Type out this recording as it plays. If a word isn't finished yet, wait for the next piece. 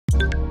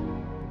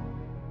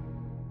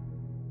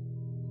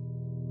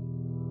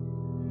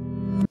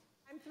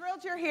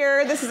thrilled you're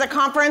here. This is a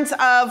conference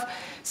of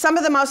some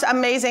of the most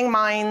amazing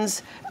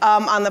minds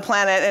on the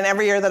planet, and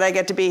every year that I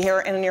get to be here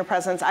and in your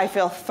presence, I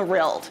feel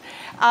thrilled.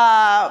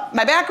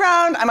 My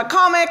background, I'm a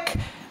comic.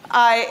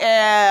 I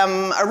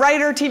am a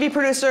writer, TV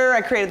producer.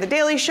 I created The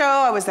Daily Show.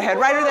 I was the head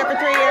writer there for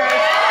 3 years.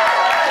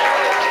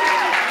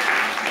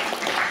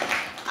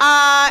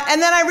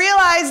 And then I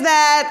realized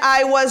that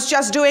I was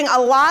just doing a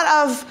lot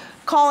of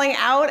calling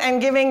out and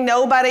giving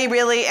nobody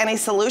really any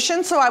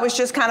solution, so I was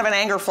just kind of an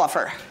anger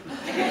fluffer.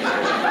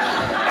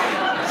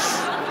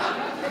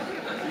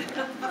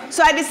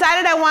 So I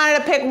decided I wanted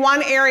to pick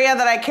one area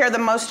that I care the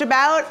most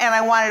about, and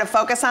I wanted to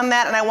focus on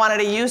that, and I wanted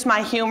to use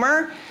my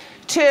humor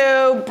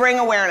to bring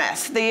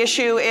awareness. The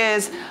issue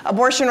is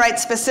abortion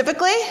rights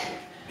specifically,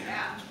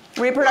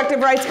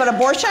 reproductive rights, but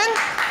abortion.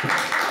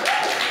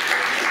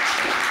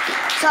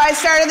 So I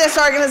started this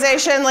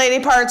organization,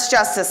 Lady Parts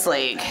Justice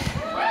League.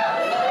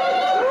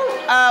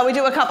 We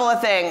do a couple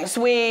of things.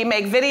 We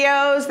make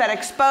videos that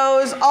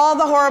expose all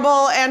the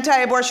horrible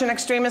anti-abortion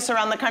extremists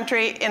around the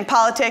country in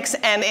politics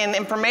and in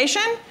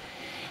information.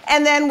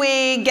 And then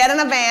we get in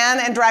a van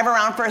and drive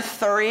around for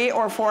 3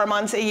 or 4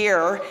 months a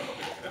year.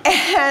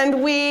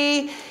 And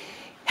we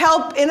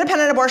help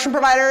independent abortion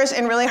providers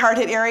in really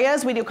hard-hit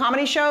areas. We do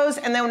comedy shows.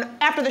 And then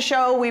after the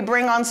show, we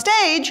bring on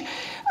stage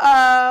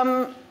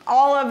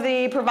all of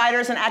the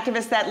providers and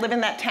activists that live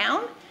in that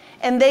town.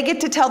 And they get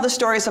to tell the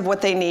stories of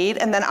what they need,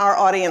 and then our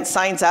audience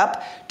signs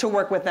up to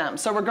work with them.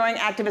 So we're growing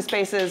activist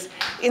spaces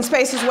in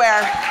spaces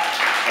where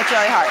it's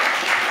really hard.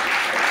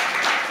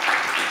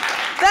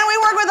 Then we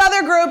work with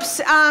other groups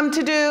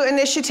to do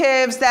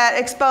initiatives that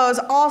expose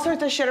all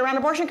sorts of shit around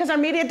abortion, because our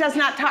media does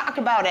not talk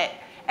about it.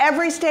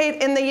 Every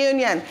state in the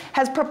union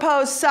has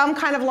proposed some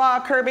kind of law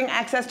curbing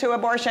access to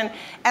abortion,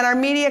 and our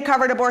media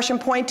covered abortion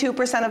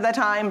 0.2% of the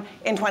time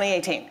in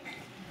 2018.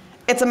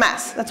 It's a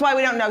mess. That's why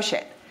we don't know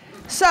shit.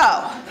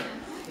 So,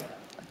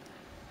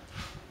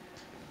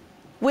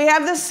 we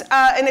have this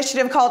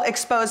initiative called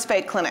Expose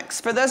Fake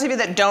Clinics. For those of you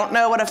that don't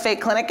know what a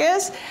fake clinic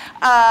is,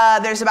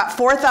 there's about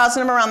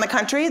 4,000 of them around the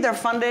country. They're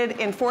funded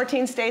in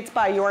 14 states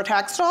by your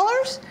tax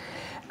dollars.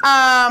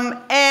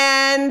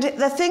 And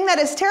the thing that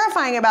is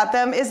terrifying about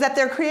them is that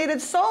they're created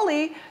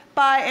solely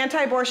by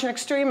anti-abortion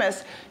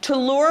extremists to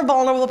lure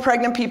vulnerable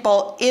pregnant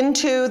people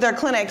into their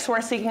clinics who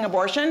are seeking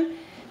abortion.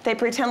 They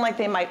pretend like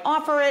they might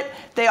offer it.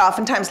 They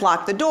oftentimes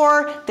lock the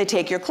door. They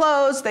take your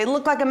clothes. They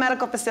look like a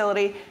medical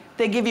facility.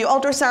 They give you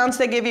ultrasounds.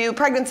 They give you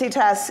pregnancy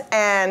tests.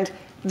 And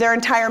their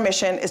entire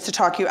mission is to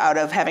talk you out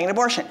of having an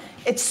abortion.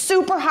 It's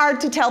super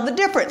hard to tell the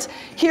difference.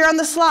 Here on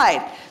the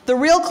slide, the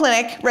real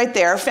clinic right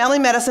there, family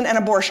medicine and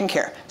abortion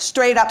care,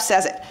 straight up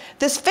says it.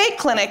 This fake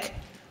clinic,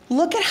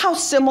 look at how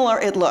similar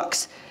it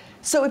looks.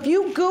 So if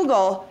you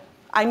Google,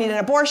 I need an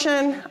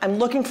abortion, I'm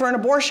looking for an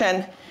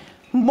abortion,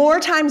 more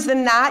times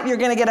than not, you're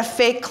going to get a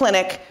fake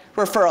clinic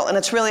referral, and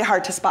it's really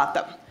hard to spot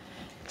them.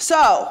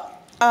 So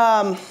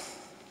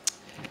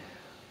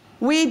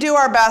we do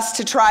our best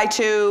to try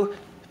to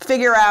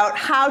figure out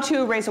how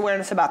to raise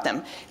awareness about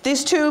them.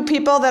 These two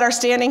people that are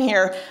standing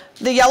here,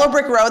 the yellow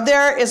brick road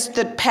there is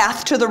the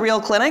path to the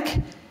real clinic.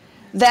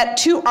 That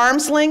 2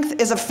 arms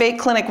length is a fake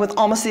clinic with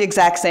almost the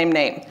exact same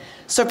name.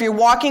 So if you're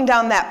walking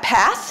down that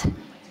path,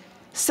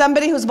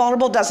 somebody who's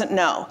vulnerable doesn't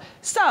know.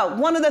 So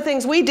one of the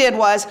things we did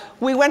was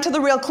we went to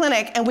the real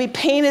clinic and we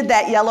painted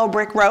that yellow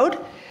brick road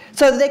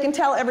so that they can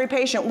tell every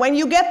patient, when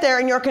you get there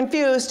and you're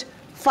confused,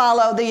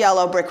 follow the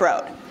yellow brick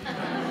road.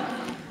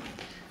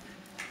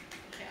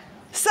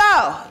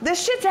 So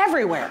this shit's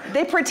everywhere.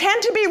 They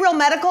pretend to be real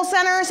medical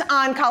centers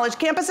on college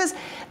campuses.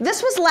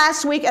 This was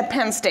last week at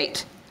Penn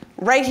State,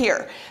 right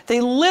here.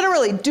 They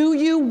literally, do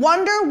you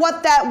wonder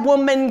what that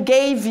woman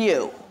gave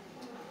you?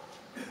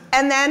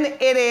 And then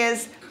it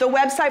is the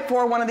website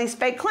for one of these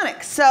fake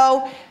clinics.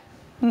 So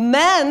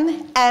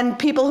men and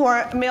people who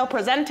are male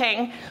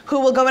presenting who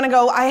will go in and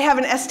go, I have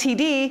an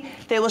STD,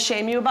 they will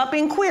shame you about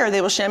being queer,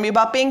 they will shame you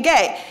about being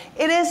gay.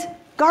 It is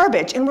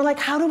garbage. And we're like,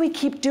 how do we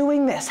keep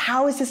doing this?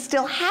 How is this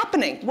still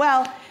happening?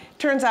 Well,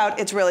 turns out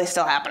it's really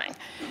still happening.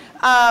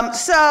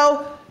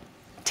 So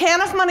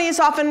TANF money is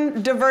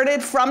often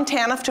diverted from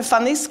TANF to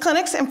fund these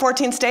clinics in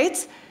 14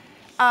 states.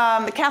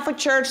 The Catholic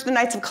Church, the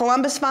Knights of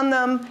Columbus fund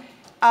them.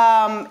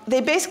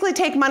 They basically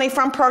take money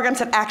from programs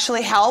that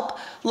actually help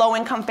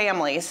low-income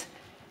families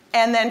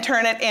and then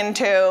turn it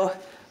into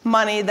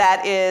money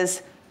that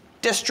is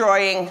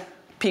destroying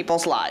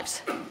people's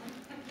lives.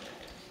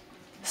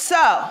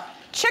 So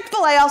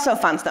Chick-fil-A also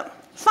funds them.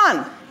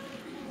 Fun.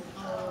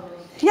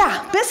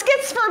 Yeah,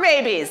 biscuits for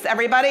babies.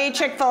 Everybody,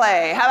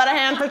 Chick-fil-A. How about a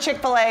hand for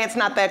Chick-fil-A? It's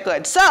not that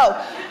good.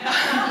 So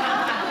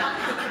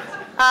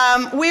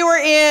we were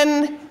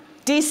in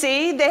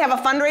DC. They have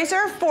a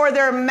fundraiser for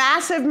their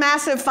massive,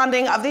 massive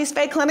funding of these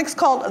fake clinics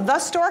called the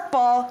Stork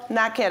Ball.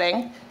 Not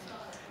kidding.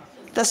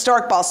 The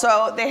Stork Ball.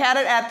 So they had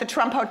it at the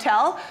Trump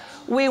Hotel.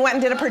 We went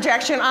and did a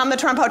projection on the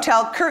Trump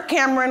Hotel. Kirk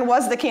Cameron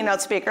was the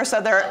keynote speaker, so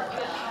their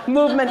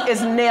movement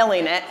is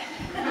nailing it.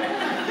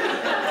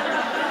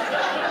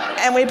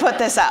 And we put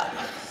this out.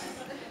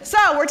 So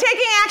we're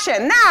taking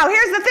action. Now,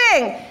 here's the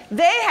thing.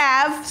 They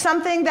have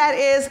something that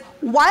is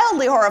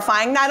wildly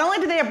horrifying. Not only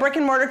do they have brick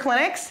and mortar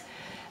clinics,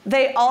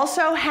 they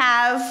also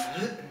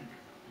have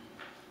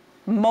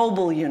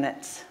mobile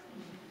units.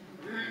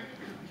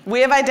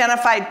 We have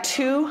identified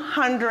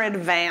 200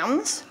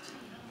 vans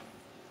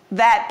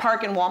that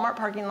park in Walmart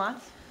parking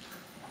lots.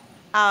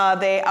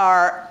 They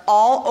are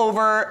all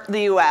over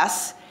the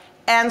US.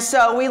 And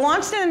so we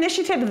launched an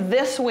initiative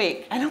this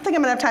week. I don't think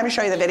I'm gonna have time to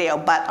show you the video,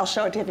 but I'll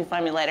show it to you if you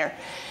find me later.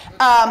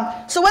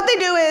 So what they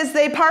do is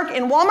they park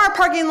in Walmart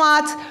parking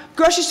lots,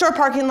 grocery store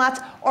parking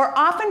lots, or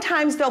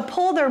oftentimes they'll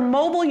pull their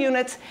mobile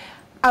units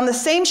on the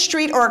same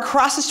street or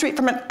across the street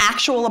from an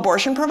actual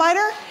abortion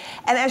provider.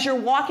 And as you're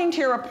walking to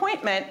your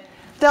appointment,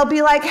 they'll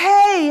be like,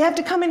 hey, you have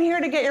to come in here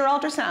to get your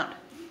ultrasound.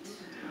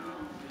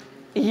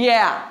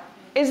 Yeah.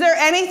 Is there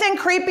anything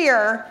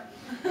creepier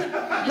than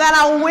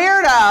a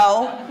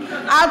weirdo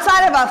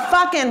outside of a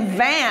fucking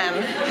van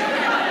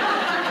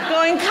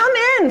going, come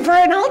in for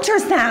an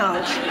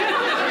ultrasound?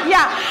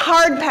 Yeah,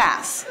 hard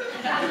pass.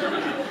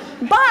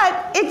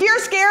 But if you're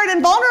scared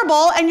and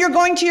vulnerable and you're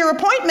going to your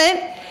appointment,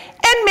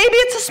 and maybe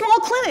it's a small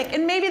clinic,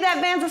 and maybe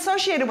that van's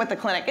associated with the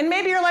clinic, and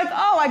maybe you're like,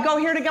 oh, I go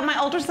here to get my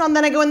ultrasound,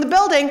 then I go in the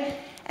building,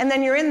 and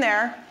then you're in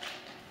there,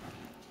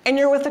 and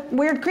you're with a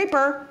weird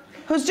creeper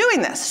who's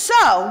doing this.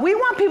 So we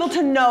want people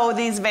to know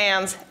these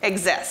vans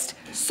exist.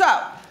 So,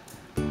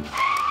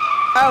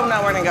 oh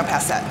no, we're gonna go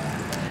past that.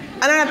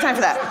 I don't have time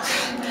for that.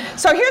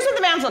 So here's what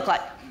the vans look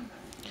like.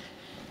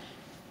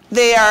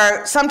 They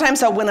are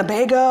sometimes a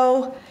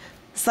Winnebago,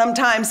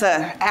 sometimes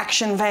an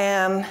action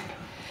van,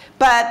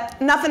 but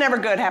nothing ever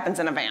good happens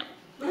in a van,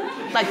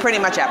 like pretty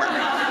much ever.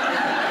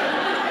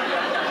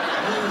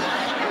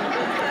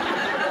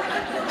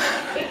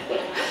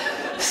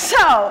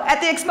 So at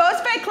the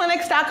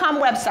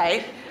exposedfakeclinics.com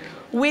website,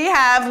 we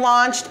have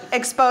launched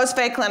Exposed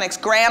Fake Clinics,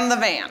 Graham the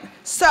Van.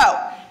 So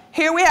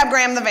here we have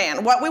Graham the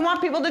Van. What we want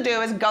people to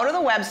do is go to the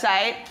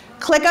website,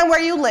 click on where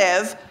you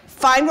live,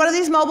 find one of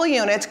these mobile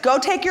units, go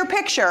take your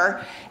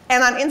picture,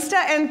 and on Insta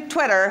and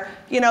Twitter,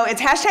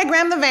 it's hashtag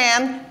Graham the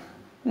Van,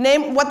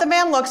 name what the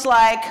van looks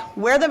like,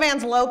 where the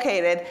van's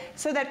located,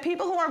 so that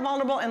people who are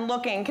vulnerable and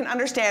looking can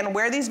understand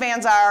where these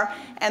vans are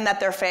and that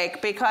they're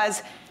fake.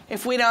 Because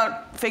if we don't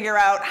figure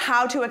out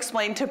how to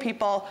explain to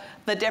people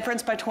the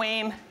difference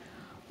between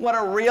what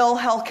a real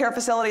healthcare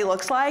facility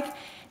looks like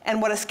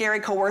and what a scary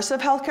coercive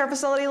healthcare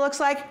facility looks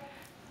like,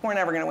 we're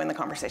never gonna win the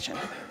conversation.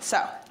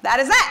 So that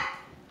is that.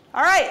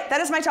 All right,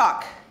 that is my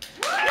talk.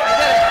 I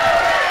did it.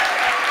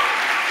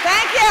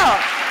 Thank you.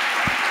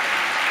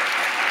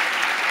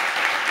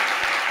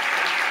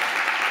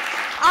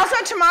 Also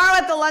tomorrow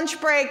at the lunch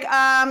break,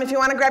 if you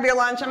want to grab your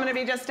lunch, I'm going to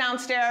be just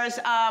downstairs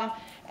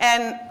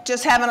and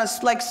just having a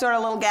sort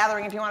of little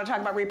gathering. If you want to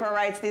talk about repro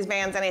rights, these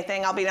vans,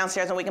 anything, I'll be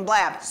downstairs and we can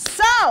blab.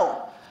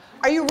 So,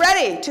 are you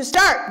ready to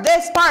start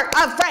this part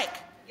of Frank?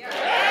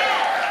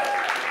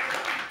 Yeah.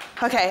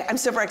 Okay, I'm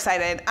super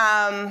excited.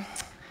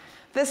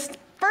 This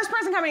first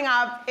person coming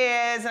up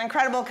is an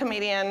incredible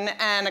comedian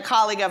and a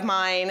colleague of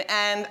mine,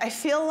 and I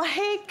feel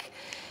like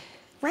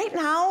right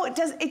now, it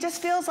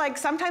just feels like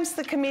sometimes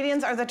the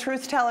comedians are the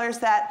truth tellers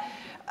that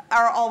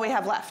are all we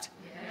have left,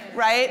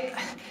 right?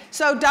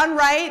 So done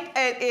right,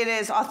 it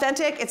is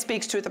authentic, it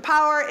speaks truth to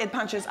power, it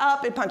punches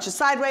up, it punches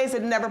sideways,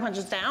 it never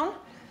punches down.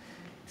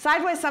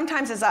 Sideways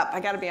sometimes is up, I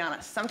gotta be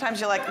honest.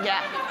 Sometimes you're like,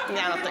 yeah,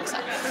 I don't think so.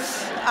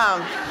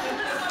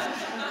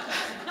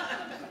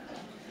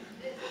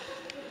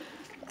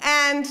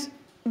 And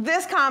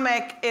this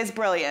comic is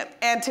brilliant.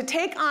 And to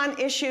take on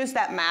issues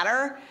that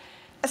matter,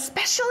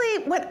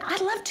 especially when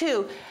I'd love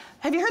to.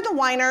 Have you heard the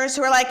whiners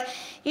who are like,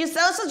 you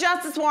social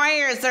justice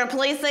warriors, they're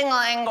policing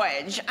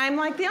language. I'm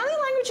like, the only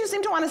language you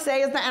seem to want to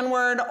say is the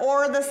N-word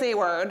or the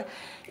C-word.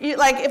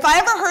 Like, if I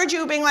ever heard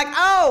you being like,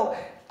 oh,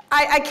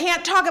 I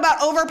can't talk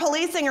about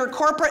over-policing or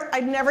corporate,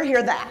 I'd never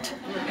hear that.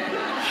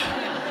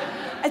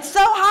 It's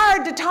so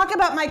hard to talk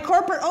about my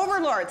corporate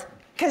overlords,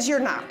 because you're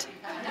not.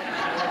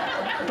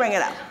 Bring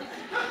it up.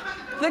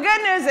 The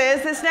good news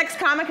is this next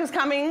comic who's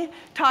coming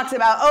talks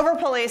about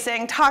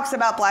over-policing, talks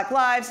about Black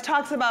lives,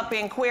 talks about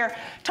being queer,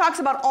 talks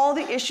about all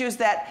the issues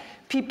that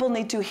people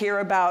need to hear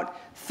about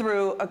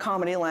through a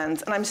comedy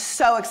lens. And I'm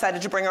so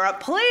excited to bring her up.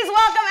 Please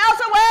welcome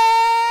Elsa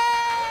Wade!